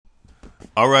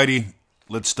Alrighty,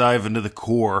 let's dive into the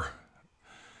core.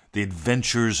 The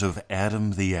Adventures of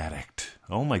Adam the Addict.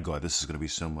 Oh my god, this is going to be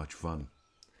so much fun.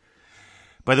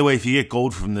 By the way, if you get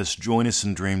gold from this, join us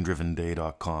in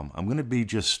dreamdrivenday.com. I'm going to be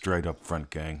just straight up front,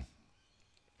 gang.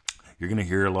 You're going to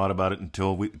hear a lot about it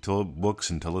until it books,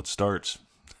 until it starts.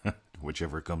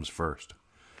 Whichever comes first.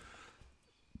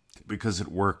 Because it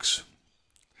works.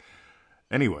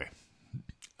 Anyway,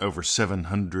 over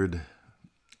 700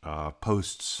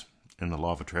 posts in the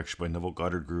Law of Attraction by Neville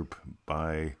Goddard group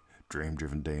by Dream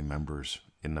Driven Day members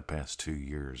in the past 2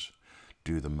 years.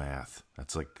 Do the math.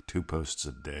 That's like 2 posts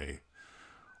a day.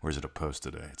 Or is it a post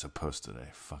a day? It's a post a day.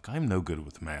 Fuck, I'm no good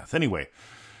with math. Anyway,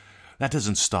 that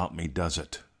doesn't stop me, does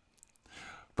it?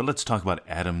 But let's talk about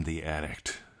Adam the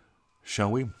Addict,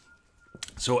 shall we?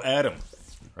 So Adam,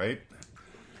 right?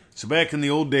 So back in the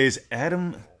old days,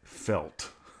 Adam felt.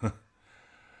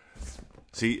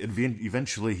 See,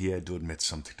 eventually he had to admit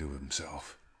something to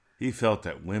himself. He felt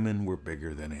that women were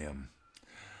bigger than him.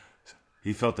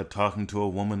 He felt that talking to a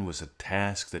woman was a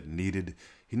task that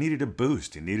he needed a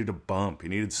boost, he needed a bump, he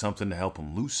needed something to help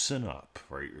him loosen up,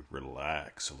 right?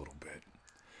 Relax a little bit.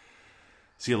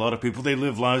 See, a lot of people, they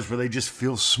live lives where they just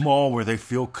feel small, where they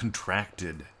feel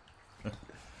contracted.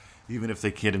 Even if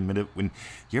they can't admit it. When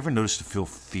you ever notice to feel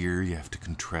fear, you have to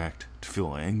contract. To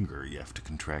feel anger, you have to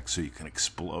contract so you can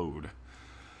explode.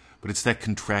 But it's that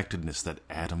contractedness that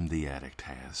Adam the Addict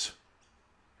has.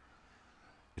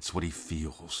 It's what he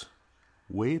feels.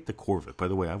 Way at the core of it. By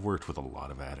the way, I've worked with a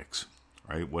lot of addicts.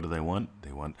 Right? What do they want?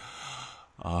 They want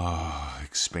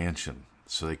expansion.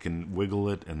 So they can wiggle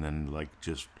it and then like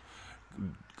just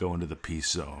go into the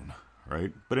peace zone.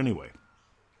 Right? But anyway,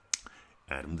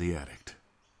 Adam the Addict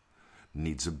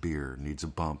needs a beer, needs a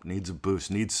bump, needs a boost,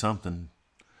 needs something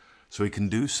so he can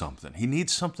do something. He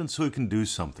needs something so he can do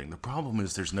something. The problem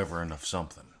is there's never enough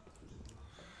something.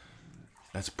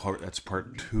 That's part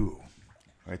 2.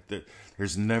 Right?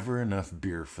 There's never enough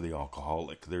beer for the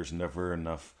alcoholic. There's never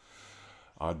enough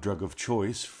drug of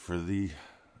choice for the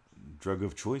drug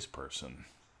of choice person.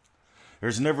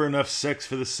 There's never enough sex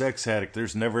for the sex addict.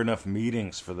 There's never enough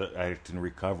meetings for the addict in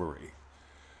recovery.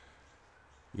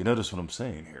 You notice what I'm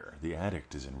saying here. The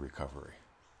addict is in recovery.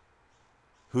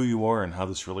 Who you are and how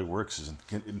this really works is...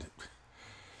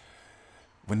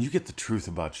 When you get the truth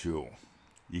about you,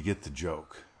 you get the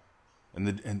joke.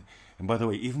 And by the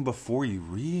way, even before you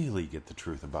really get the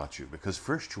truth about you, because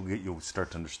first you'll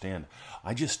start to understand,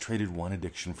 I just traded one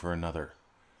addiction for another.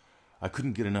 I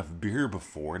couldn't get enough beer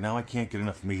before, now I can't get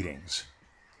enough meetings.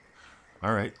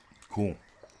 All right, cool.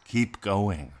 Keep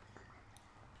going.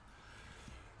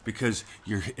 Because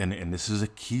and this is a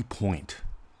key point.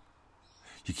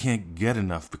 You can't get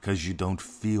enough because you don't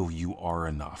feel you are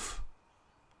enough.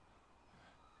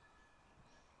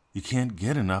 You can't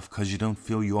get enough because you don't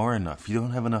feel you are enough. You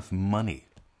don't have enough money.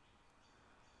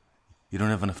 You don't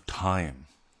have enough time.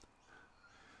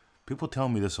 People tell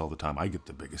me this all the time. I get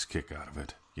the biggest kick out of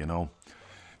it, you know?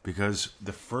 Because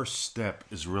the first step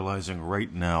is realizing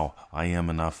right now, I am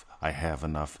enough, I have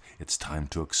enough. It's time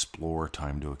to explore,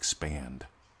 time to expand.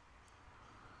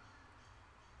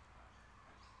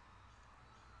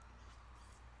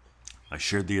 I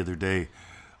shared the other day,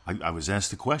 I was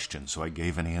asked a question, so I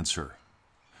gave an answer.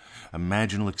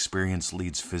 Imaginal experience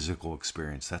leads physical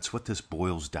experience. That's what this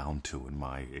boils down to in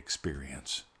my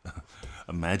experience.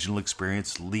 Imaginal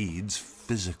experience leads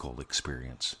physical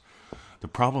experience. The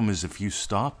problem is if you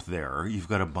stop there, you've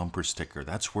got a bumper sticker.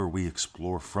 That's where we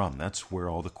explore from. That's where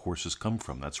all the courses come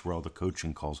from. That's where all the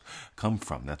coaching calls come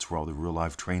from. That's where all the real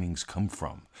life trainings come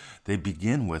from. They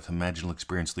begin with imaginal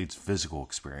experience leads physical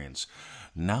experience.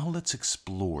 Now let's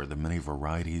explore the many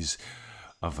varieties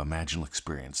of imaginal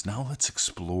experience. Now let's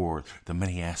explore the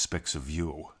many aspects of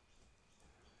you.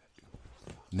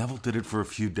 Neville did it for a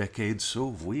few decades, so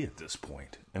have we at this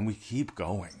point. And we keep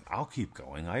going. I'll keep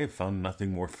going. I have found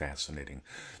nothing more fascinating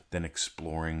than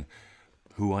exploring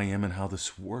who I am and how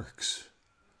this works.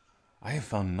 I have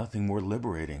found nothing more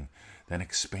liberating than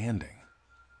expanding.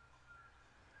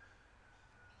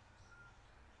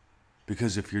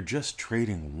 Because if you're just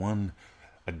trading one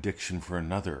addiction for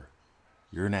another,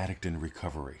 you're an addict in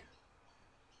recovery.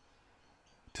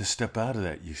 To step out of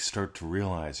that, you start to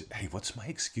realize, hey, what's my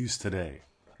excuse today?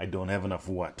 I don't have enough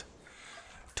what?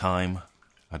 Time.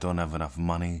 I don't have enough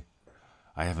money.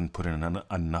 I haven't put in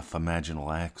enough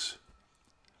imaginal acts.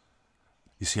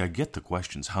 You see, I get the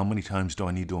questions. How many times do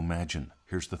I need to imagine?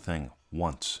 Here's the thing.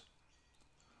 Once.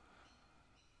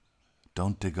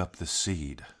 Don't dig up the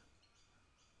seed.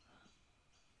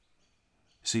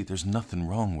 See, there's nothing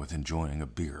wrong with enjoying a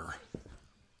beer.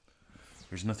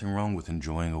 There's nothing wrong with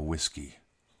enjoying a whiskey.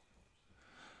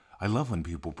 I love when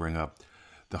people bring up,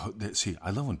 See,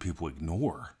 I love when people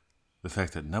ignore the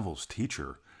fact that Neville's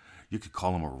teacher, you could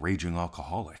call him a raging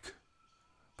alcoholic,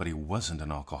 but he wasn't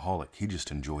an alcoholic. He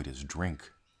just enjoyed his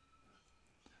drink.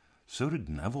 So did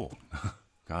Neville.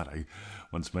 God, I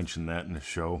once mentioned that in a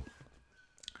show,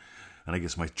 and I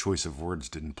guess my choice of words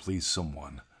didn't please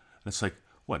someone. And it's like,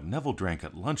 what? Neville drank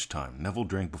at lunchtime. Neville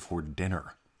drank before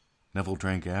dinner. Neville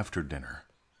drank after dinner.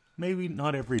 Maybe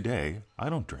not every day. I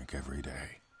don't drink every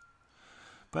day.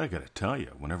 But I gotta tell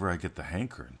you, whenever I get the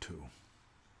hankering to.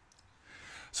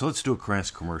 So let's do a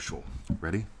crass commercial.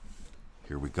 Ready?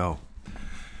 Here we go.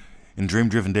 In Dream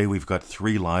Driven Day, we've got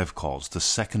 3 live calls. The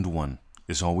second one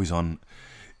is always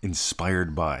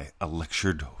inspired by a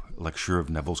lecture of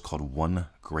Neville's called One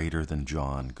Greater Than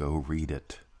John. Go read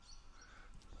it.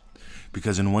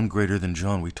 Because in One Greater Than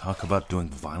John, we talk about doing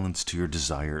violence to your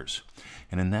desires.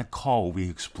 And in that call, we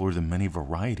explore the many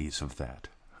varieties of that.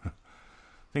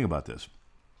 Think about this.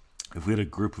 If we had a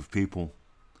group of people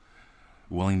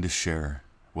willing to share,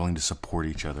 willing to support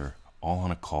each other, all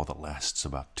on a call that lasts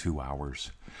about 2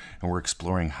 hours, and we're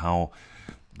exploring how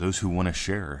those who want to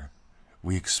share,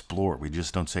 we explore. We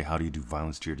just don't say, how do you do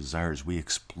violence to your desires? We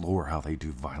explore how they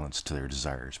do violence to their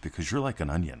desires, because you're like an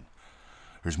onion.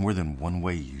 There's more than one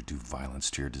way you do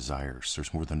violence to your desires.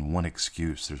 There's more than one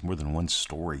excuse. There's more than one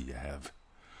story you have.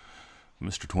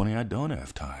 Mr. 20, I don't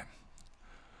have time.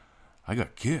 I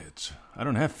got kids. I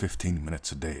don't have 15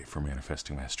 minutes a day for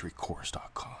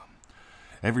ManifestingMasteryCourse.com.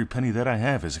 Every penny that I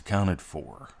have is accounted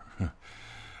for.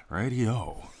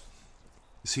 Radio.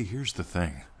 See, here's the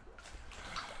thing.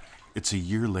 It's a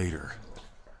year later,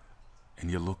 and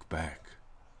you look back.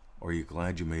 Are you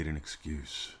glad you made an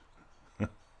excuse?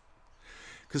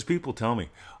 Because people tell me,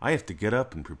 I have to get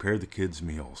up and prepare the kids'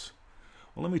 meals.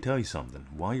 Well, let me tell you something.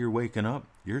 While you're waking up,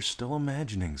 you're still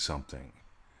imagining something.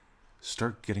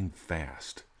 Start getting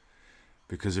fast.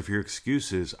 Because if your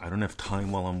excuse is, I don't have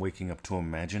time while I'm waking up to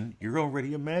imagine, you're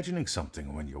already imagining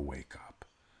something when you wake up.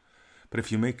 But if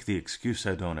you make the excuse,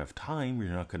 I don't have time,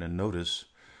 you're not going to notice.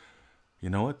 You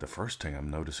know what? The first thing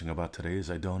I'm noticing about today is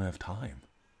I don't have time.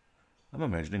 I'm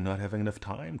imagining not having enough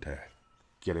time to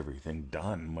get everything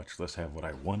done, much less have what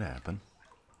I want happen.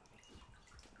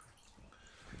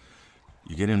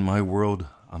 You get in my world,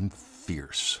 I'm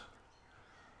fierce.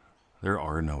 There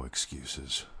are no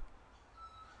excuses.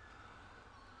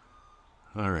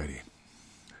 Alrighty.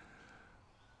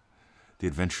 The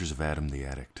Adventures of Adam the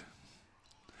Addict.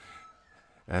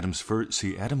 Adam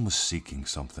was seeking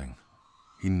something.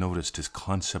 He noticed his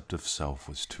concept of self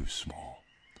was too small.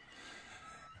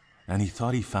 And he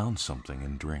thought he found something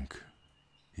in drink.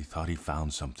 He thought he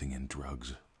found something in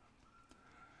drugs.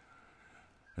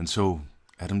 And so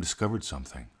Adam discovered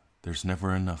something. There's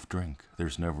never enough drink.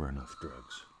 There's never enough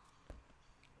drugs.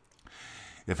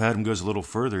 If Adam goes a little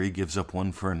further, he gives up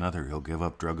one for another. He'll give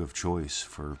up drug of choice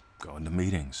for going to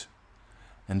meetings.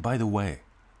 And by the way,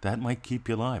 that might keep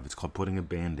you alive. It's called putting a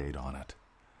Band-Aid on it.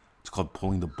 It's called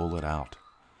pulling the bullet out.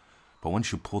 But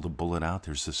once you pull the bullet out,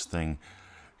 there's this thing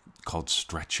called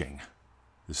stretching.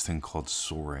 This thing called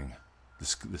soaring.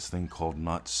 This thing called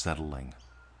not settling.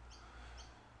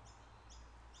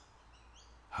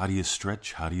 How do you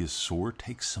stretch? How do you soar?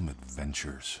 Take some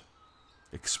adventures.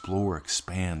 Explore,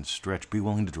 expand, stretch. Be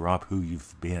willing to drop who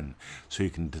you've been so you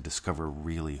can discover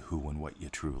really who and what you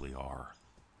truly are.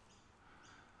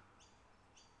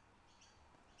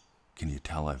 Can you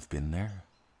tell I've been there?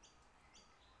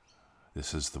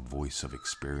 This is the voice of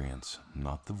experience,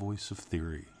 not the voice of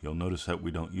theory. You'll notice that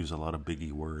we don't use a lot of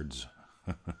biggie words.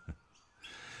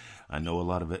 I know a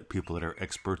lot of people that are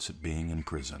experts at being in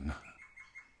prison.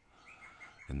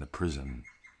 And the prison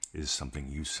is something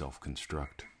you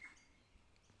self-construct.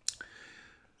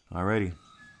 Alrighty.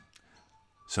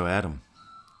 So Adam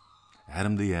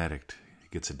the addict,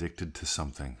 gets addicted to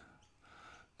something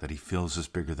that he feels is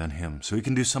bigger than him, so he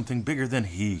can do something bigger than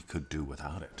he could do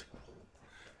without it.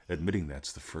 Admitting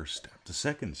that's the first step. The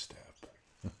second step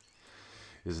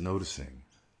is noticing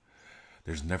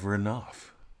there's never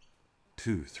enough.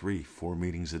 2, 3, 4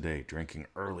 meetings a day, drinking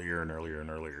earlier and earlier and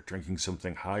earlier, drinking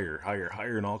something higher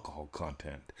in alcohol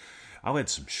content. I'll add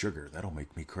some sugar, that'll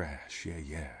make me crash.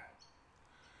 Yeah.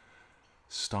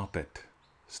 Stop it.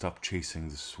 Stop chasing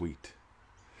the sweet.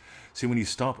 See, when you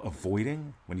stop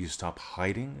avoiding, when you stop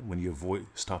hiding, when you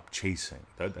stop chasing,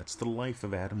 that's the life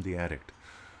of Adam the Addict.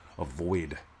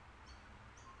 Avoid.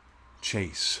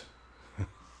 Chase.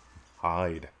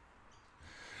 Hide.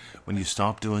 When you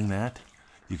stop doing that,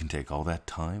 you can take all that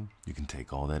time, you can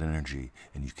take all that energy,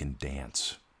 and you can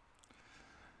dance.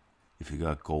 If you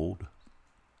got gold,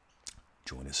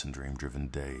 join us in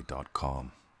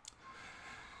DreamDrivenDay.com.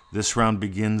 This round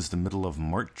begins the middle of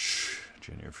March.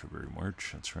 January, February,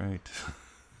 March. That's right.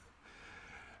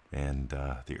 And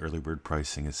the early bird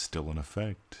pricing is still in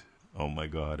effect. Oh, my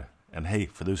God. And hey,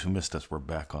 for those who missed us, we're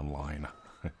back online,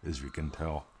 as you can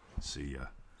tell. See ya.